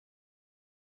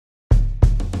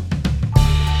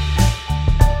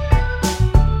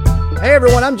Hey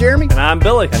everyone, I'm Jeremy. And I'm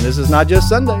Billy. And this is Not Just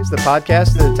Sundays, the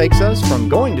podcast that takes us from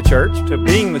going to church to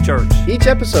being the church. Each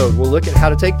episode, we'll look at how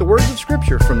to take the words of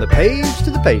Scripture from the page to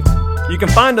the pavement. You can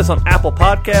find us on Apple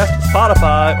Podcasts,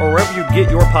 Spotify, or wherever you get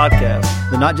your podcasts.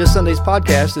 The Not Just Sundays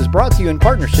podcast is brought to you in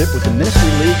partnership with the Ministry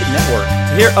League Network.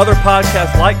 To hear other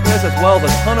podcasts like this, as well as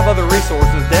a ton of other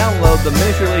resources, download the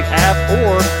Ministry League app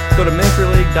or go to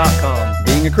ministryleague.com.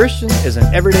 Being a Christian is an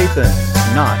everyday thing,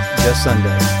 not just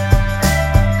Sundays.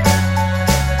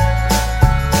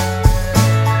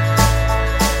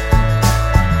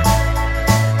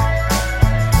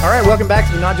 All right, welcome back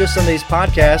to the Not Just Sundays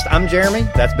podcast. I'm Jeremy.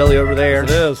 That's Billy over there. It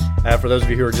is. For those of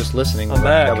you who are just listening, I'm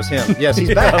back. That was him. Yes,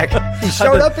 he's back. He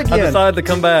showed up again. I decided to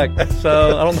come back,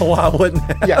 so I don't know why I wouldn't.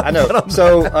 Yeah, I know.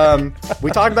 So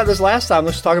we talked about this last time.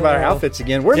 Let's talk about our outfits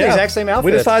again. We're in the exact same outfit.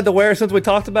 We decided to wear, since we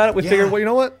talked about it, we figured, well, you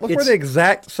know what? Let's wear the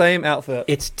exact same outfit.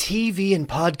 It's TV and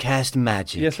podcast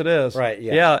magic. Yes, it is. Right,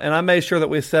 yeah. Yeah, and I made sure that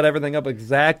we set everything up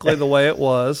exactly the way it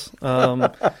was.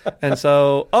 And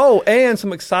so, and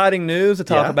some exciting news to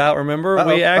talk about, remember?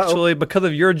 We actually, because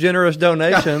of your generous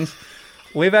donations,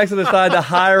 we've actually decided to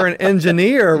hire an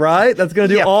engineer, right? That's going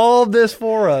to do all of this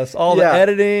for us. All the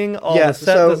editing, all the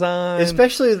set design.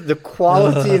 Especially the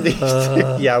quality of these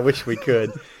two. Yeah, I wish we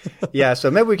could. Yeah,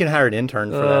 so maybe we can hire an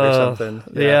intern for that or something.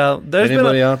 Yeah, there's been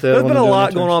a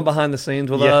lot going on behind the scenes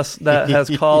with us that has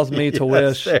caused me to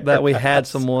wish that we had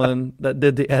someone that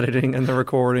did the editing and the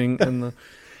recording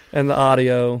and the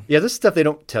audio. Yeah, this is stuff they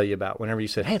don't tell you about whenever you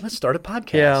said, hey, let's start a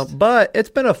podcast. Yeah, but it's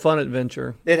been a fun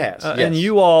adventure. It has, yes. And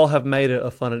you all have made it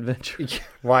a fun adventure.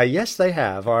 Why, yes, they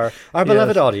have. Our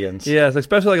beloved audience. Yes,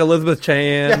 especially like Elizabeth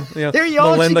Chan, there you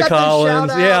are. Melinda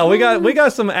Collins. Yeah, we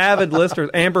got some avid listeners.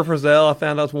 Amber Frizzell, I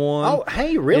found out's one. Oh,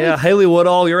 hey, really? Yeah, Haley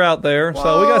Woodall, you're out there. Whoa.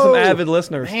 So we got some avid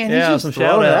listeners. Man, some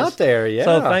shout outs out there. Yeah.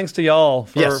 So thanks to y'all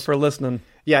for listening.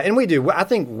 Yeah, and we do. I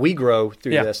think we grow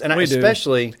through this. And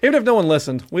especially... Even if no one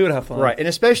listened, we would have fun. Right, and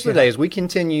especially today as we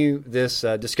continue this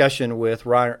discussion with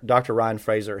Dr. Ryan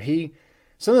Fraser.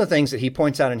 Some of the things that he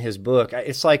points out in his book,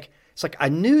 it's like I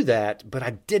knew that, but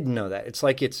I didn't know that. It's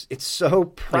like it's so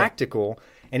practical.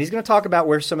 And he's going to talk about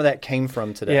where some of that came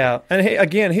from today. Yeah,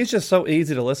 and he's just so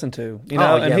easy to listen to,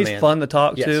 and he's fun to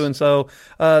talk to. And so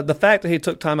the fact that he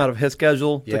took time out of his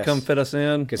schedule to come fit us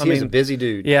in. Because he's a busy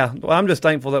dude. Yeah, well, I'm just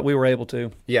thankful that we were able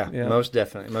to. Yeah. Most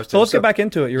definitely. So let's get back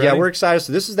into it. You ready? Yeah, we're excited.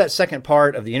 So this is that second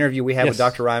part of the interview we had with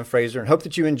Dr. Ryan Fraser, and hope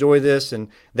that you enjoy this and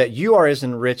that you are as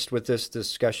enriched with this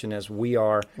discussion as we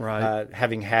are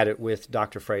having had it with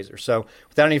Dr. Fraser. So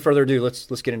without any further ado,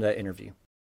 let's get into that interview.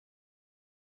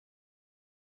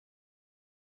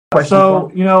 So,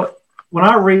 when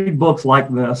I read books like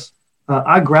this,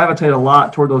 I gravitate a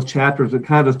lot toward those chapters that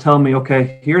kind of just tell me,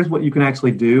 okay, here's what you can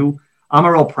actually do. I'm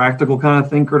a real practical kind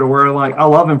of thinker to where, I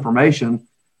love information,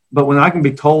 but when I can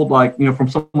be told, from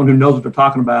someone who knows what they're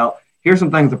talking about, here's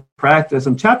some things to practice.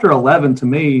 And chapter 11, to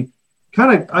me,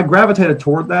 I gravitated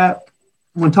toward that.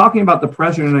 When talking about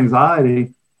depression and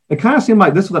anxiety, it kind of seemed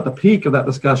like this was at the peak of that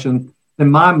discussion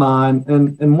in my mind.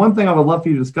 And one thing I would love for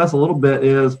you to discuss a little bit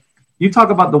is, you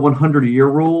talk about the 100-year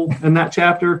rule in that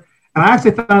chapter, and I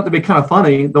actually found it to be kind of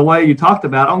funny the way you talked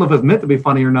about it. I don't know if it's meant to be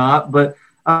funny or not, but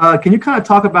can you kind of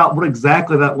talk about what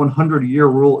exactly that 100-year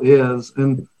rule is?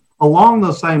 And along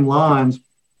those same lines,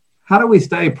 how do we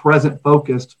stay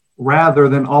present-focused rather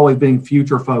than always being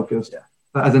future-focused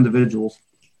as individuals?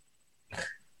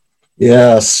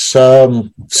 Yes.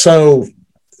 So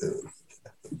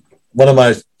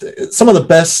some of the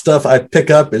best stuff I pick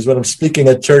up is when I'm speaking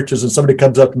at churches and somebody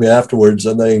comes up to me afterwards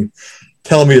and they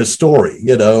tell me a story,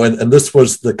 and this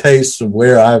was the case of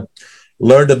where I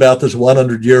learned about this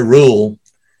 100-year rule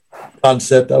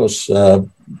concept. I was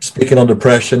speaking on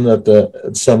depression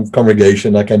at some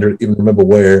congregation. I can't even remember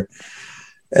where.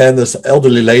 And this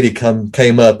elderly lady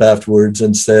came up afterwards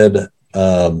and said,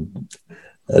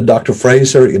 Dr.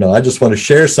 Fraser, I just want to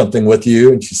share something with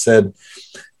you. And she said,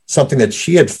 something that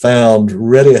she had found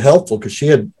really helpful because she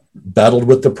had battled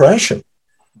with depression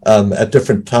at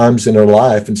different times in her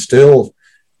life and still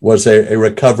was a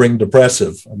recovering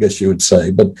depressive, I guess you would say.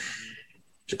 But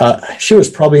she was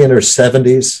probably in her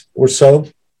 70s or so.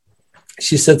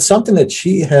 She said something that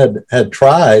she had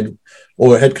tried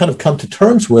or had kind of come to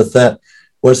terms with, that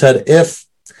was that if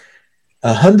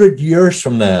 100 years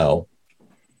from now,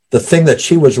 the thing that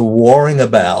she was worrying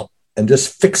about and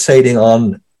just fixating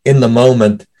on in the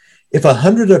moment, if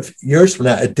 100 years from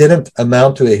now, it didn't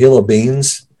amount to a hill of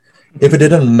beans, if it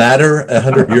didn't matter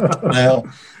 100 years from now,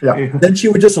 then she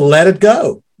would just let it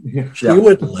go. She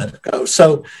would let it go.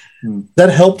 So that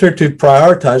helped her to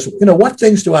prioritize, what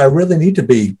things do I really need to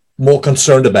be more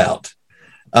concerned about?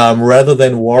 rather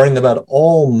than worrying about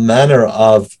all manner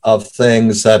of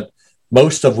things that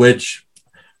most of which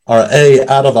are A,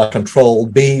 out of our control,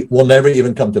 B, will never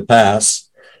even come to pass,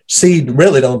 C,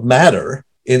 really don't matter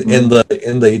in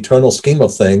the eternal scheme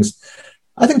of things.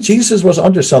 I think Jesus was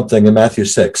onto something in Matthew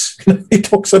 6. He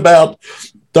talks about,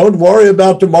 don't worry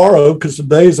about tomorrow because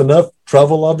today is enough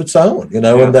trouble of its own,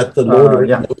 and that the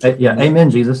Lord. Amen,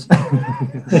 Jesus.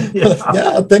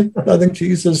 I think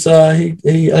Jesus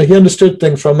he understood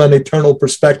things from an eternal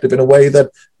perspective in a way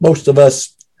that most of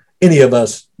us, any of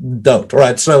us, don't.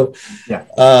 Right? So,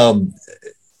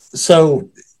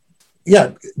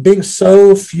 being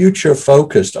so future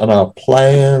focused on our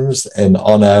plans and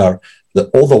on all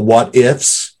the what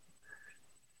ifs,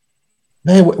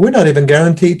 man, we're not even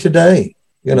guaranteed today.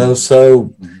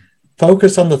 So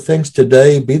focus on the things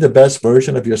today, be the best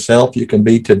version of yourself you can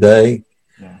be today.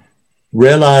 Yeah.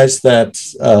 Realize that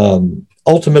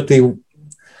ultimately,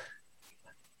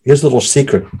 here's a little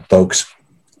secret, folks.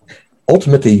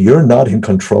 Ultimately, you're not in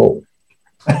control.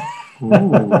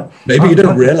 Maybe you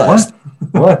didn't realize.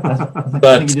 What? But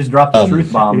I think you just dropped the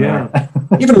truth bomb there.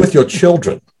 Even with your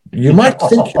children, you might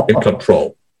think you're in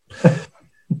control.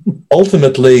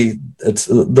 Ultimately, it's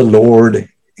the Lord.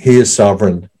 He is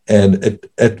sovereign, and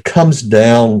it comes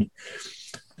down,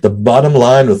 the bottom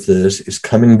line with this is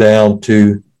coming down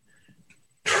to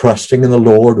trusting in the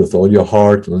Lord with all your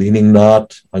heart, leaning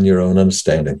not on your own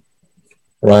understanding,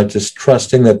 right? Just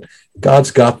trusting that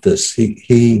God's got this.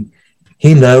 He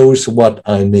knows what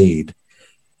I need.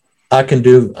 I'm going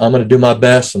to do my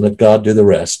best and let God do the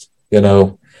rest,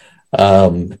 and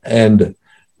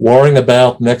worrying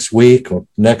about next week or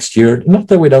next year, not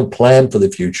that we don't plan for the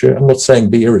future. I'm not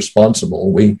saying be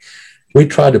irresponsible. We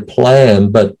try to plan,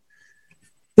 but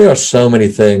there are so many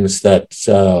things that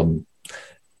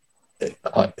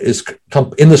is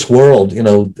in this world.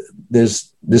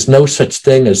 There's no such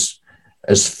thing as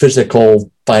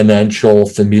physical, financial,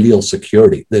 familial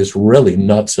security. There's really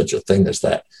not such a thing as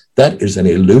that. That is an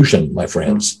illusion, my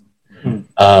friends.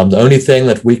 Mm-hmm. The only thing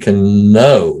that we can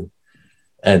know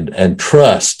and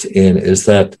trust in is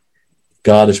that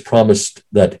God has promised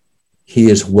that he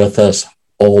is with us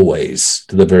always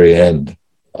to the very end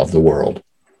of the world.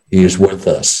 He is with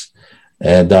us.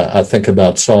 And I think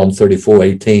about Psalm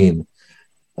 34:18.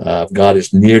 God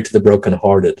is near to the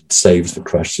brokenhearted and saves the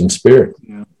crushed in spirit.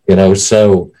 Yeah.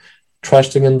 So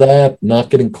trusting in that, not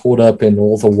getting caught up in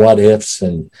all the what ifs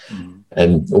and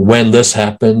when this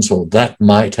happens or that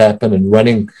might happen, and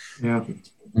running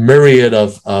myriad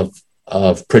of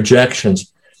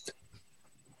projections.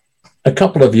 A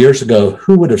couple of years ago,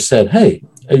 who would have said, hey,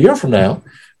 a year from now,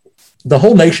 the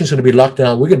whole nation's going to be locked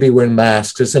down. We're going to be wearing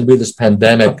masks. It's going to be this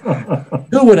pandemic.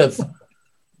 Who would have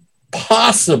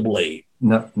possibly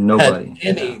nobody had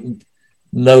any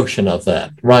notion of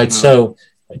that, right? No. So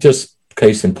just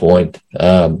case in point,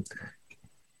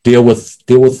 deal with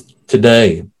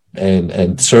today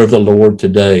and serve the Lord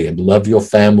today and love your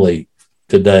family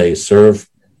today. Serve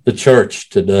the church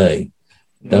today.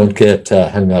 Don't get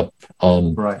hung up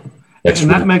on next week.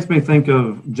 That makes me think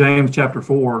of James chapter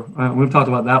 4. We've talked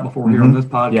about that before here on this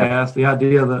podcast. Yeah. The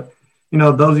idea that,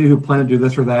 those of you who plan to do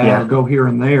this or that or go here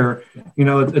and there,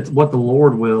 it's what the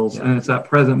Lord wills. And it's that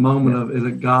present moment of, is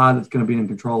it God that's going to be in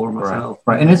control or myself?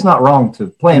 Right. And it's not wrong to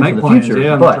plan for the plans,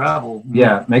 future, but travel.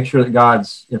 Make sure that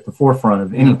God's at the forefront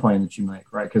of any plan that you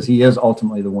make, right? Because he is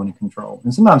ultimately the one in control.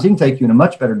 And sometimes he can take you in a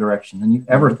much better direction than you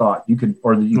ever thought you could,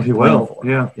 or that you could plan for.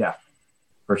 Yeah.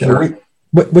 For sure.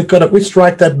 We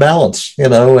strike that balance,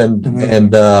 and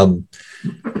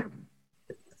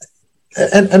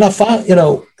I find,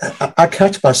 I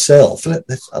catch myself.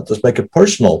 I'll just make it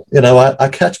personal. I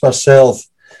catch myself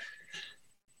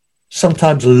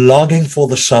sometimes longing for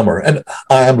the summer, and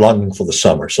I am longing for the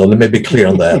summer. So let me be clear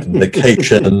on that. And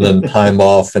vacation and time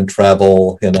off and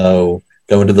travel,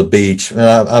 going to the beach.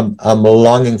 I'm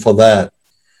longing for that,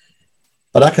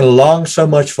 but I can long so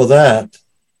much for that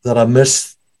I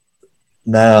miss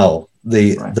now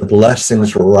the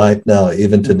blessings right now,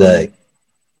 even today,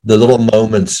 the little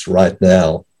moments right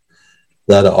now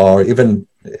that are even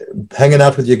hanging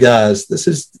out with you guys. This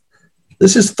is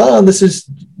fun. This is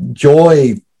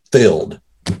joy filled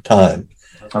time.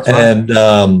 And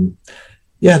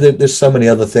there's so many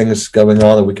other things going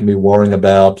on that we can be worrying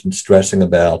about and stressing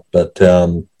about, but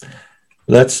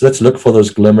let's look for those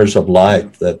glimmers of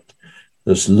light, that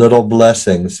those little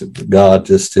blessings that God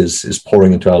just is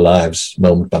pouring into our lives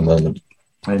moment by moment.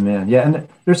 Amen. Yeah, and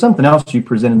there's something else you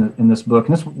present in this book,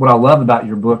 and this what I love about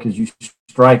your book is you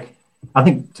strike, I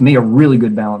think, to me, a really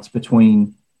good balance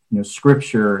between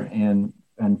Scripture and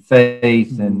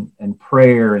faith and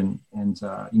prayer and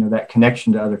that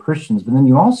connection to other Christians. But then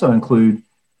you also include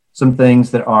some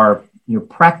things that are,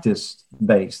 practice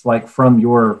based, like from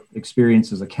your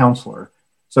experience as a counselor.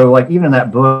 So like even in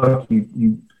that book,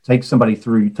 you take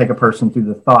a person through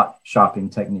the thought shopping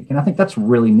technique. And I think that's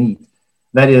really neat.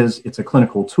 That is, it's a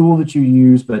clinical tool that you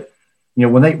use, but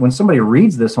when somebody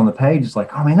reads this on the page, it's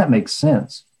like, oh man, that makes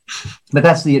sense. But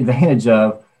that's the advantage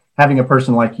of having a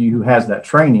person like you who has that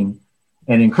training,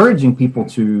 and encouraging people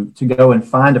to go and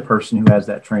find a person who has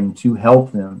that training to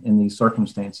help them in these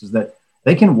circumstances, that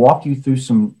they can walk you through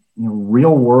some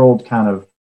real world kind of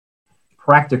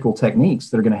practical techniques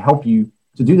that are going to help you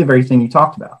to do the very thing you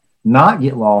talked about, not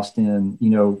get lost in,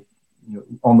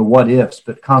 on the what ifs,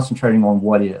 but concentrating on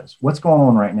what is, what's going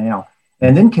on right now,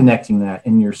 and then connecting that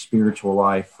in your spiritual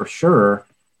life for sure.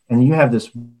 And you have this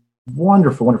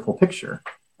wonderful, wonderful picture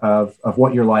of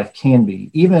what your life can be,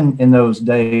 even in those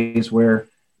days where,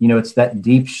 it's that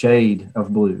deep shade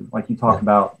of blue, like you talk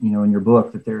about, in your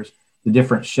book, that there's the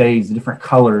different shades, the different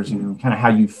colors, kind of how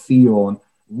you feel, and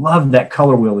love that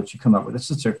color wheel that you come up with. It's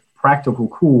such a practical,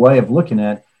 cool way of looking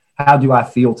at how do I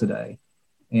feel today?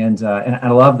 And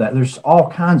I love that. There's all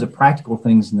kinds of practical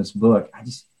things in this book. I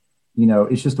just,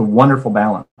 it's just a wonderful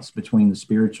balance between the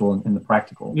spiritual and the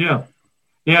practical. Yeah.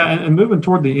 Yeah. And moving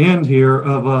toward the end here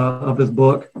of this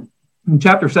book, in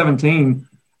chapter 17,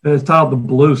 it's titled The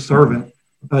Blue Servant.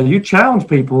 You challenge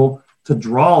people to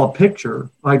draw a picture,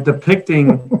 like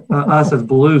depicting us as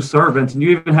blue servants. And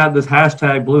you even had this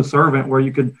hashtag Blue Servant where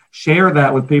you could share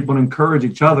that with people and encourage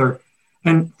each other.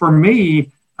 And for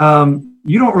me,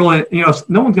 you don't really,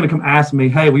 no one's going to come ask me,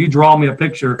 hey, will you draw me a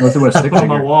picture to put on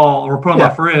my wall or put on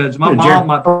my fridge? My mom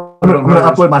might put it on hers.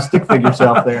 I'll put my stick figure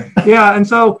self there. Yeah, and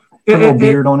so a little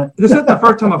beard on it. This isn't the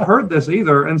first time I've heard this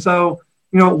either. And so,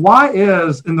 why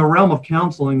is, in the realm of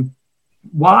counseling,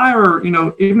 why are,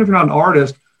 even if you're not an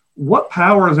artist, what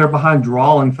power is there behind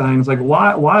drawing things? Like,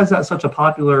 why is that such a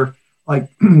popular,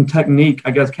 technique,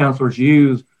 I guess, counselors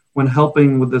use when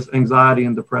helping with this anxiety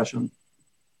and depression?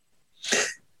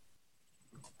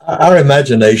 Our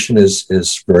imagination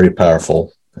is very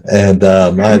powerful, and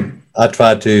I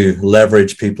try to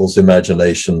leverage people's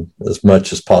imagination as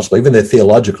much as possible, even their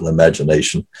theological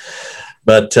imagination.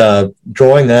 But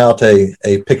drawing out a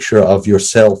picture of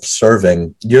yourself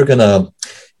serving, you're going to,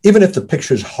 even if the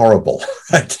picture is horrible,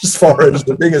 right, as far as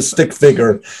being a stick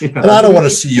figure, and I don't want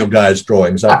to see you guys'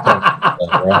 drawings, right?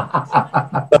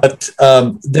 But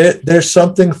there's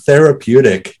something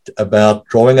therapeutic about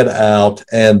drawing it out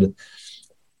and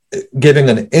giving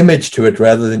an image to it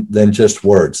rather than just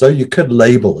words. So you could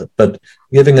label it, but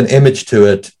giving an image to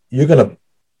it, you're going to,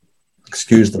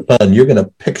 excuse the pun, you're going to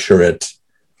picture it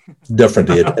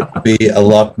differently. It'd be a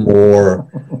lot more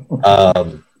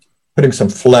putting some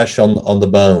flesh on the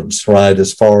bones, right,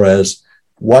 as far as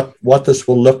what this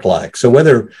will look like. So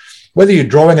whether you're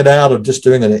drawing it out or just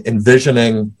doing an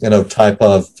envisioning, type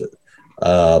of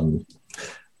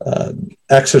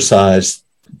exercise,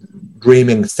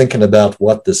 dreaming, thinking about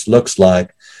what this looks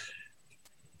like,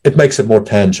 it makes it more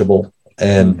tangible.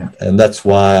 And that's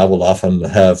why I will often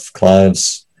have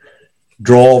clients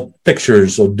draw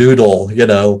pictures or doodle,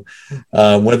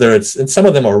 whether it's, and some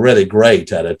of them are really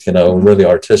great at it, really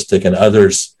artistic, and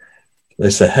others, they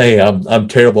say, hey, I'm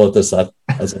terrible at this. I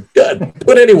said, good,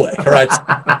 but anyway, right?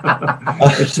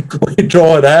 We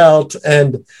draw it out,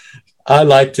 and I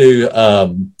like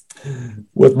to,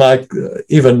 with my,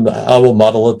 even I will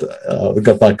model it. I've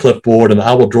got my clipboard, and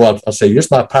I will draw up. I'll say,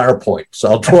 here's my PowerPoint. So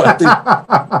I'll draw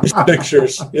out these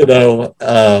pictures,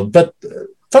 but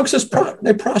folks,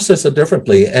 they process it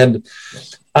differently. And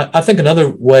I think another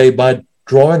way, by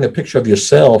drawing a picture of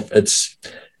yourself, it's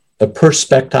a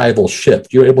perspectival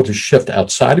shift. You're able to shift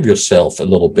outside of yourself a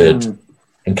little bit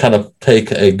and kind of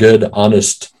take a good,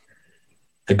 honest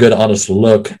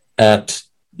look at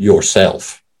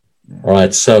yourself. All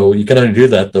right. So you can only do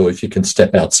that, though, if you can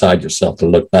step outside yourself to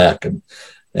look back and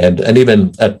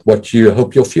even at what you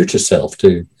hope your future self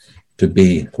to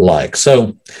be like.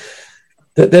 So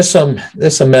there's some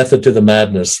method to the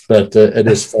madness, but it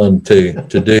is fun to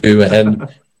do.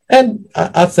 And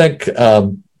I think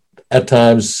at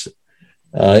times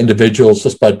individuals,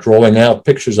 just by drawing out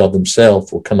pictures of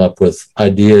themselves, will come up with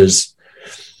ideas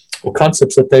or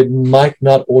concepts that they might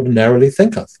not ordinarily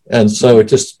think of. And so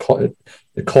it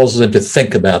causes them to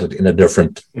think about it in a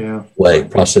different way,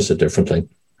 process it differently.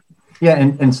 Yeah,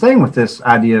 and staying with this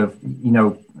idea of,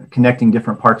 connecting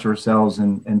different parts of ourselves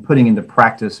and putting into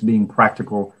practice, being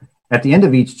practical. At the end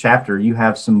of each chapter, you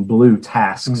have some blue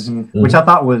tasks, which I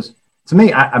thought was, to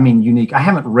me, I mean, unique. I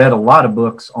haven't read a lot of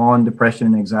books on depression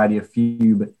and anxiety, a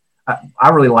few, but I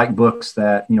really like books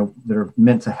that, that are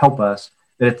meant to help us,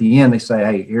 that at the end they say,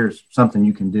 hey, here's something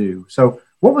you can do. So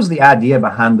What was the idea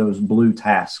behind those blue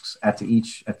tasks at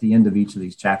the end of each of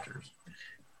these chapters?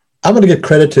 I'm going to give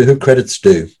credit to who credit's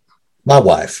due. My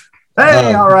wife.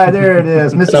 Hey, all right, there it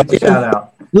is. Missy, shout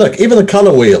out. Look, even the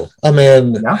color wheel. I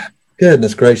mean,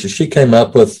 goodness gracious, she came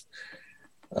up with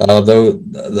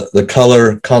the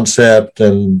color concept,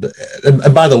 and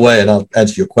by the way, and I'll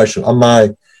answer your question on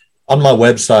my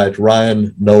website,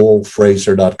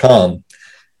 RyanNoelFraser.com.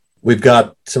 We've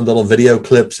got some little video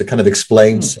clips that kind of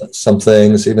explains some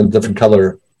things, even different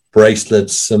color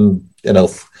bracelets, and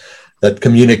that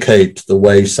communicate the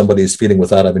way somebody is feeling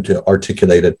without having to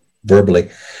articulate it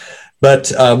verbally.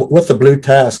 But with the blue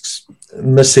tasks,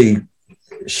 Missy,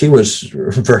 she was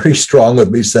very strong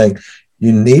with me, saying,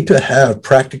 you need to have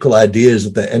practical ideas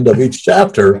at the end of each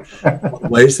chapter,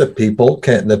 ways that people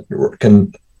can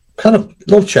kind of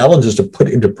little challenges to put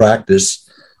into practice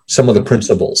some of the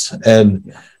principles.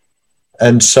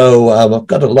 And so I've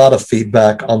got a lot of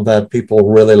feedback on that.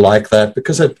 People really like that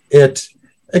because it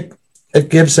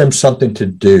gives them something to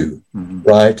do,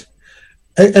 right?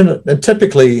 And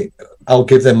typically I'll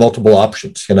give them multiple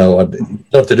options. You don't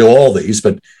have to do all these,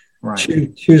 but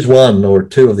choose one or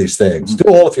two of these things. Do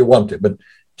all if you want to, but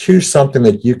choose something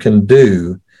that you can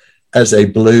do as a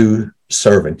blue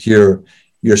servant. You're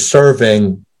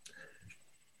serving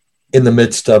in the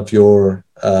midst of your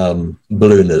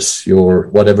blueness, your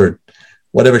whatever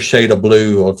shade of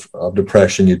blue of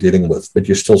depression you're dealing with, but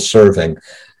you're still serving.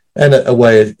 And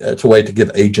it's a way to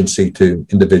give agency to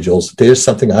individuals. There's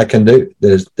something I can do.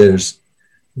 There's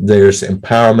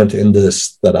empowerment in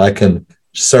this, that I can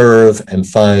serve and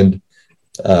find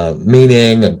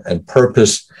meaning and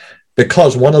purpose.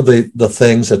 Because one of the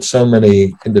things that so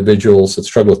many individuals that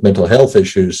struggle with mental health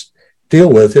issues deal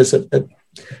with is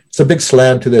it's a big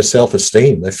slam to their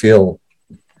self-esteem. They feel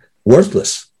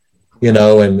worthless,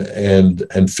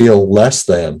 and feel less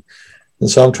than. And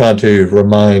so I'm trying to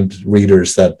remind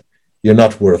readers that you're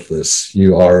not worthless.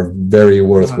 You are very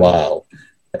worthwhile.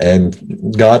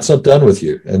 And God's not done with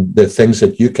you. And the things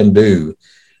that you can do,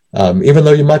 even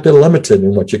though you might be limited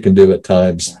in what you can do at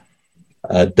times,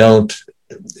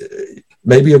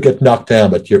 maybe you'll get knocked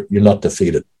down, but you're not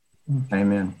defeated.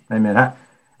 Amen.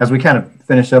 As we kind of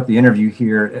finish up the interview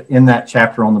here, in that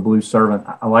chapter on the blue servant,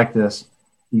 I like this.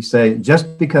 You say,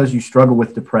 just because you struggle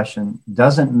with depression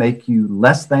doesn't make you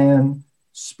less than,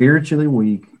 spiritually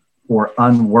weak, or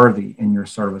unworthy in your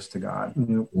service to God.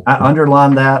 I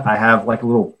underline that. I have like a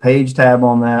little page tab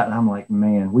on that. And I'm like,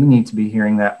 man, we need to be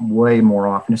hearing that way more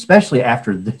often, especially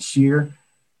after this year,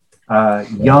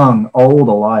 young, old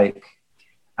alike.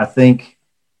 I think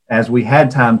as we had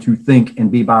time to think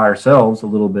and be by ourselves a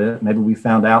little bit, maybe we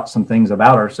found out some things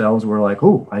about ourselves. We're like,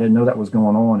 oh, I didn't know that was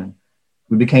going on. And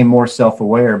we became more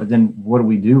self-aware, but then what do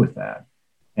we do with that?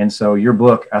 And so your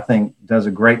book, I think, does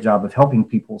a great job of helping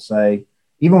people say,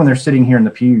 even when they're sitting here in the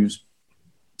pews,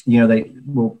 they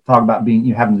will talk about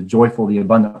having the joyful, the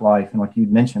abundant life. And like you'd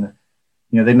mentioned,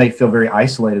 they may feel very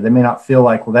isolated. They may not feel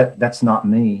like, well, that's not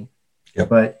me,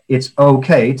 but it's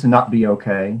okay to not be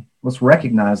okay. Let's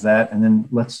recognize that. And then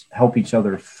let's help each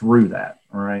other through that.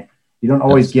 All right. You don't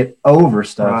always get over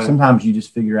stuff. Right. Sometimes you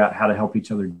just figure out how to help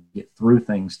each other get through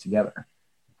things together.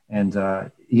 And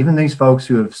even these folks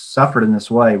who have suffered in this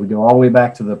way, we go all the way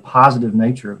back to the positive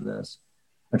nature of this.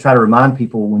 I try to remind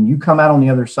people, when you come out on the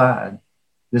other side,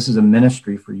 this is a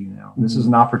ministry for you now. This is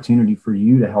an opportunity for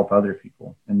you to help other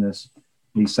people in these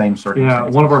same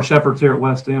circumstances. Yeah, one of our shepherds here at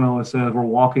West End always says we're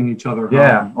walking each other home.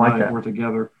 Yeah, like that. We're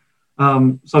together.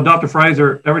 So Dr.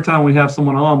 Fraser, every time we have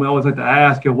someone on, we always like to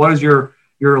ask, what is your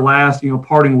last,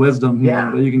 parting wisdom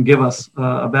here that you can give us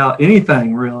about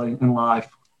anything really in life?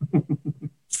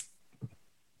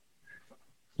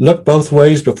 Look both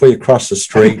ways before you cross the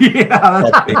street.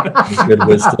 That's good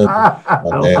wisdom.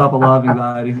 That'll stop a lot of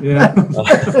anxiety. Yeah.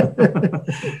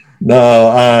 No,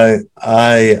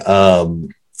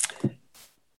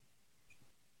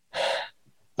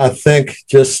 I think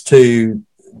just to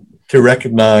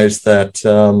recognize that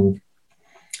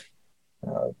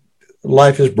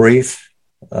life is brief.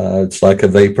 It's like a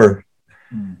vapor,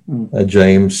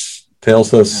 James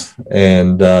tells us,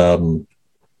 and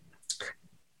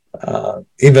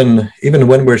even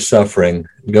when we're suffering,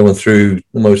 going through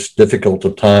the most difficult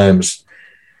of times,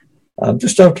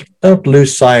 just don't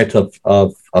lose sight of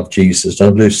Jesus.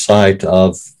 Don't lose sight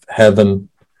of heaven,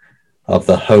 of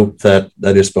the hope that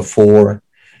is before.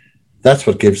 That's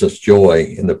what gives us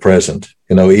joy in the present.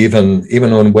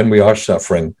 Even when we are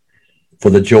suffering, for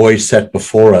the joy set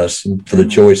before us, and for the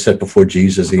joy set before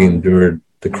Jesus, he endured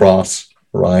the cross,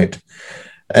 right?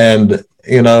 And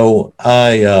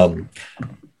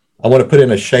I want to put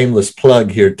in a shameless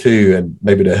plug here too, and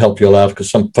maybe to help you all out,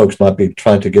 because some folks might be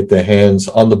trying to get their hands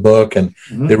on the book. And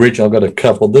the original, I've got a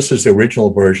couple. This is the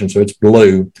original version, so it's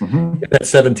blue. It had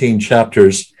 17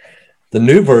 chapters. The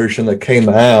new version that came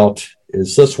out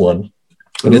is this one.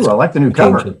 Ooh, I like the new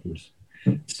cover. Chapters.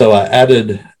 So I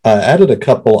added a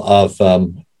couple of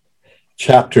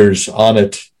chapters on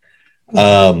it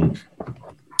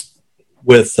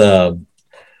with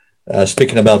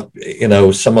speaking about,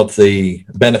 some of the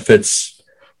benefits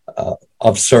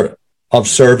of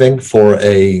serving for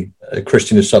a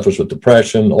Christian who suffers with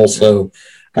depression. Also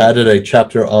added a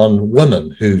chapter on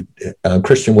women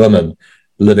Christian women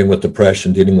living with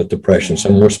depression, dealing with depression, so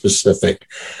more specific.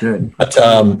 Good. But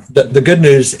the good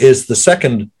news is the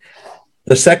second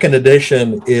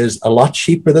edition is a lot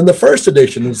cheaper than the first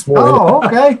edition. It's more. Oh,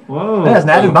 okay. Whoa, there's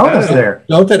an added bonus there.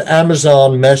 Don't let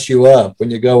Amazon mess you up when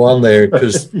you go on there,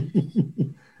 because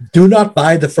do not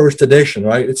buy the first edition,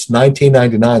 right? It's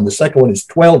 $19.99. The second one is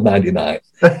 $12.99.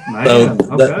 So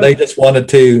they just wanted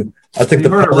to. I think you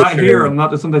heard it right here on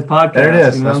Not Just Sundays podcast. There it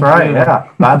is. That's right. Yeah,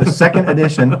 buy the second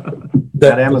edition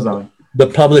at Amazon. The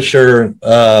publisher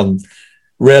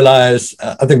realized.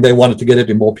 I think they wanted to get it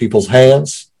in more people's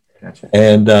hands. Gotcha.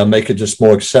 And make it just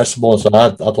more accessible. And so I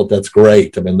thought that's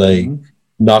great. I mean, they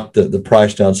knocked the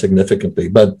price down significantly.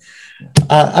 But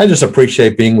I just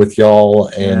appreciate being with y'all.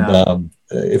 And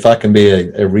if I can be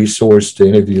a resource to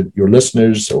any of your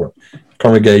listeners or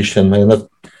congregation, man,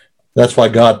 that's why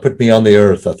God put me on the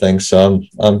earth, I think. So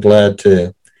I'm glad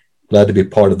to be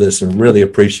part of this, and really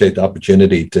appreciate the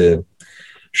opportunity to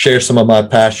share some of my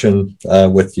passion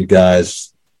with you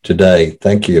guys today.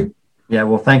 Thank you. Yeah,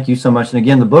 well, thank you so much. And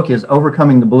again, the book is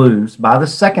Overcoming the Blues. Buy the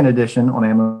second edition on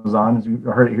Amazon, as you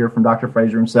heard it here from Dr.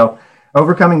 Fraser himself.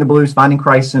 Overcoming the Blues, Finding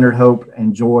Christ-Centered Hope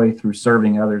and Joy Through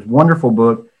Serving Others. Wonderful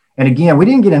book. And again, we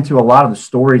didn't get into a lot of the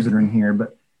stories that are in here,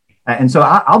 but and so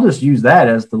I'll just use that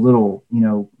as the little,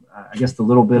 I guess the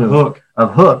little bit of hook,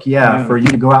 for you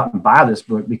to go out and buy this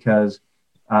book, because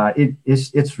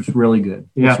it's just really good.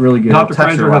 Yeah. It's really good. Dr.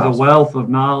 Fraser has a wealth of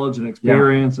knowledge and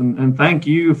experience, and thank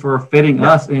you for fitting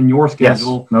us in your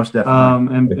schedule. Yes, most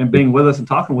definitely. And being with us and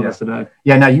talking with us today.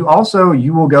 Yeah. Now you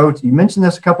will go to, you mentioned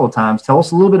this a couple of times. Tell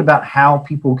us a little bit about how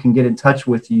people can get in touch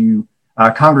with you.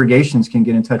 Congregations can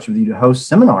get in touch with you to host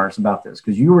seminars about this,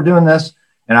 because you were doing this,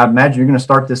 and I imagine you're going to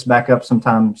start this back up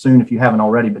sometime soon if you haven't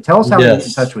already. But tell us how to get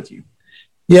in touch with you.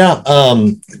 Yeah,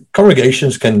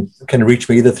 congregations can reach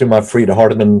me either through my Frida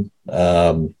Hardeman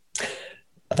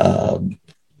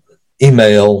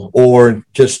email, or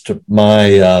just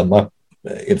my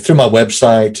through my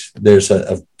website. There's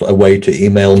a way to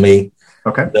email me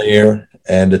there,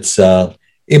 and it's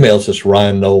email is just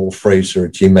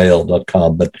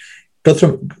RyanNoelFraser@gmail.com. But go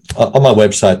through on my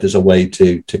website. There's a way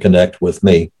to connect with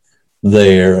me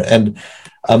there. And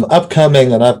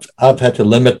upcoming, and I've had to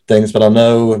limit things, but I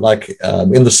know, like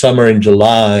in the summer, in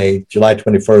July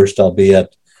 21st, I'll be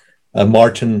at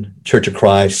Martin Church of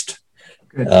Christ,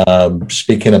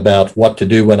 speaking about what to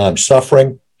do when I'm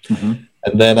suffering. Mm-hmm.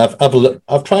 And then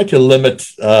I've tried to limit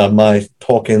my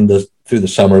talking through the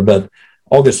summer, but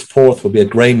August 4th will be at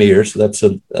Graymere, so that's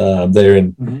there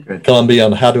in Columbia,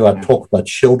 on how do I talk about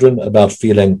children about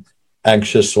feeling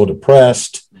anxious or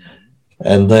depressed.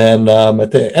 And then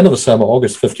at the end of the summer,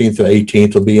 August 15th to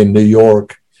 18th, will be in New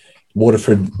York,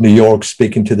 Waterford, New York,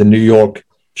 speaking to the New York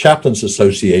Chaplains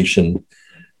Association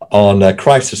on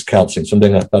crisis counseling. So I'm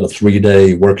doing about a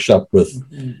 3-day workshop with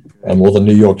all the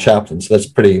New York chaplains. So that's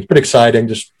pretty exciting.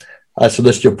 Just I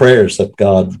solicit your prayers that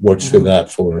God works through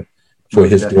that for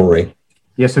His glory.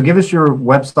 Yeah. So give us your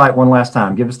website one last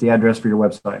time. Give us the address for your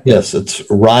website. Yes, it's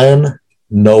Ryan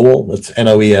Noel, that's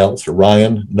Noel. It's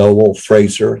Ryan Noel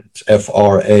Fraser. It's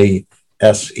FRASER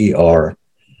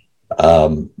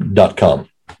 .com.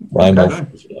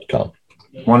 RyanNoelFraser.com.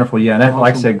 Wonderful. Yeah. And that,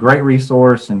 like I said, great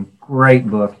resource and great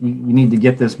book. You need to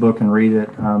get this book and read it.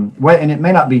 And it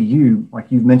may not be you, like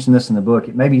you've mentioned this in the book.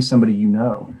 It may be somebody you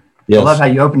know. Yes. I love how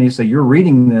you open it. You say you're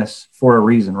reading this for a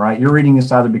reason, right? You're reading this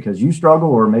either because you struggle,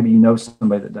 or maybe you know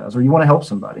somebody that does, or you want to help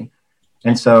somebody.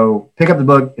 And so pick up the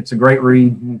book. It's a great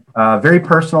read, very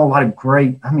personal, a lot of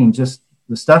great, just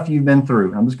the stuff you've been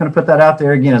through. I'm just going to put that out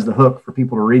there again as the hook for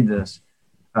people to read this.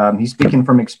 He's speaking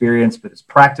from experience, but it's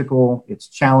practical, it's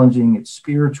challenging, it's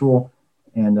spiritual,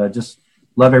 and just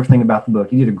love everything about the book.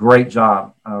 You did a great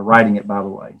job writing it, by the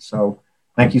way. So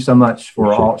thank you so much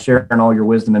for sharing all your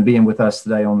wisdom and being with us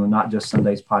today on the Not Just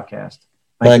Sundays podcast.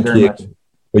 Thank you very much.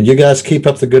 Well, you guys keep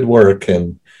up the good work,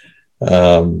 and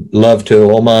love to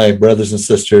all my brothers and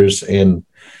sisters in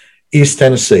East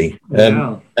Tennessee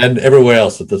and everywhere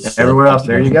else. Everywhere else.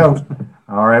 There you go.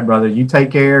 All right, brother. You take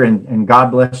care, and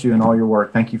God bless you in all your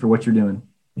work. Thank you for what you're doing.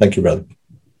 Thank you, brother.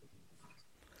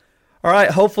 All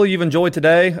right. Hopefully you've enjoyed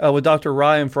today with Dr.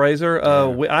 Ryan Fraser.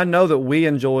 I know that we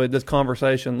enjoyed this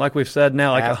conversation, like we've said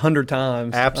now, like 100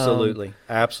 times. Absolutely.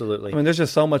 Absolutely. I mean, there's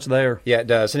just so much there. Yeah, it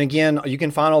does. And again, you can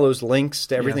find all those links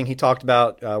to everything he talked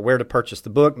about, where to purchase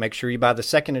the book. Make sure you buy the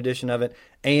second edition of it,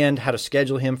 and how to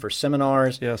schedule him for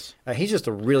seminars. Yes. He's just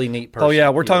a really neat person. Oh,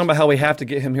 yeah. We're talking about how we have to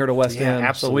get him here to West End.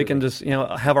 Absolutely. So we can just,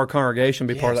 have our congregation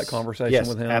be part of that conversation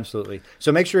with him. Absolutely.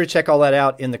 So make sure to check all that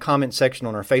out in the comment section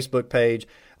on our Facebook page.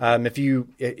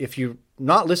 If you're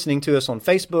not listening to us on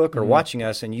Facebook or watching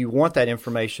us and you want that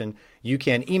information, you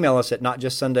can email us at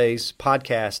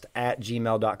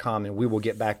notjustsundayspodcast@gmail.com, and we will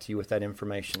get back to you with that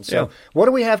information. So what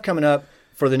do we have coming up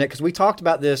for the next? Because we talked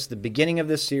about this the beginning of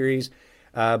this series,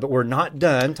 but we're not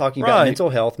done talking about mental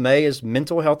health. May is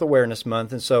Mental Health Awareness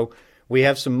Month, and so we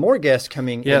have some more guests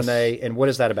coming in May, and what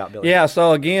is that about, Billy? Yeah,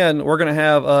 so again, we're going to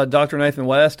have Dr. Nathan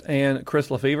West and Chris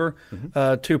Lefevre,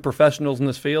 two professionals in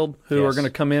this field who are going to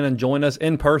come in and join us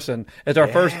in person. It's our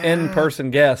first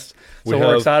in-person guest, so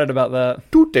we're excited about that.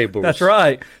 Two tables. That's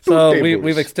right. So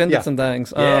we've extended some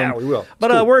things. We will.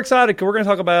 But we're excited because we're going to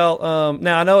talk about,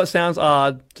 now I know it sounds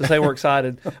odd to say we're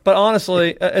excited, but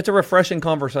honestly, it's a refreshing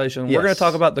conversation. We're going to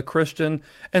talk about the Christian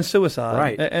and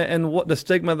suicide and what the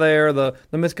stigma there, the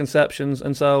misconceptions.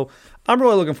 And so I'm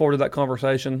really looking forward to that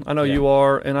conversation. I know you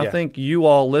are, and I think you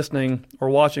all listening or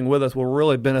watching with us will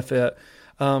really benefit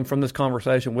from this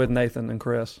conversation with Nathan and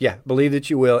Chris. Yeah, believe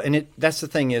that you will. And that's the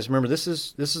thing is, remember, this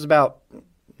is about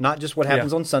not just what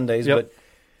happens on Sundays, but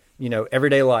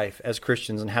everyday life as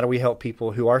Christians, and how do we help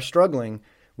people who are struggling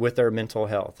with their mental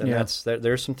health. And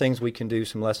there's some things we can do,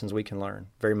 some lessons we can learn,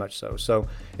 very much so. So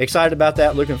excited about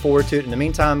that, looking forward to it. In the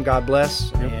meantime, God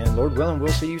bless, and Lord willing,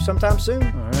 we'll see you sometime soon.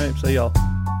 All right, see y'all.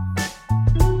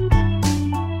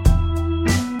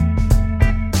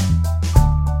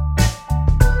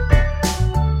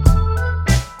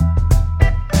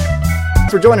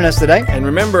 For joining us today. And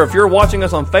remember, if you're watching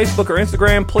us on Facebook or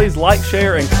Instagram, please like,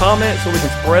 share, and comment so we can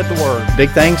spread the word. Big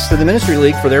thanks to the Ministry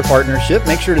League for their partnership.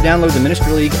 Make sure to download the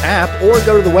Ministry League app or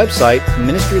go to the website,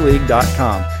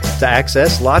 ministryleague.com, to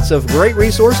access lots of great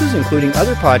resources, including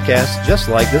other podcasts just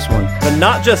like this one. The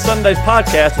Not Just Sundays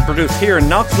podcast is produced here in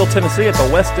Knoxville, Tennessee at the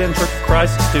West End Church of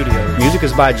Christ Studios. Music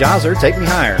is by Jazzer, Take Me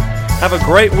Higher. Have a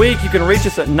great week. You can reach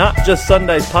us at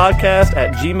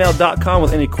notjustsundayspodcast@gmail.com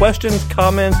with any questions,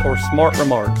 comments, or smart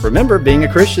remarks. Remember, being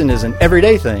a Christian is an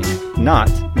everyday thing, not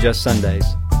just Sundays.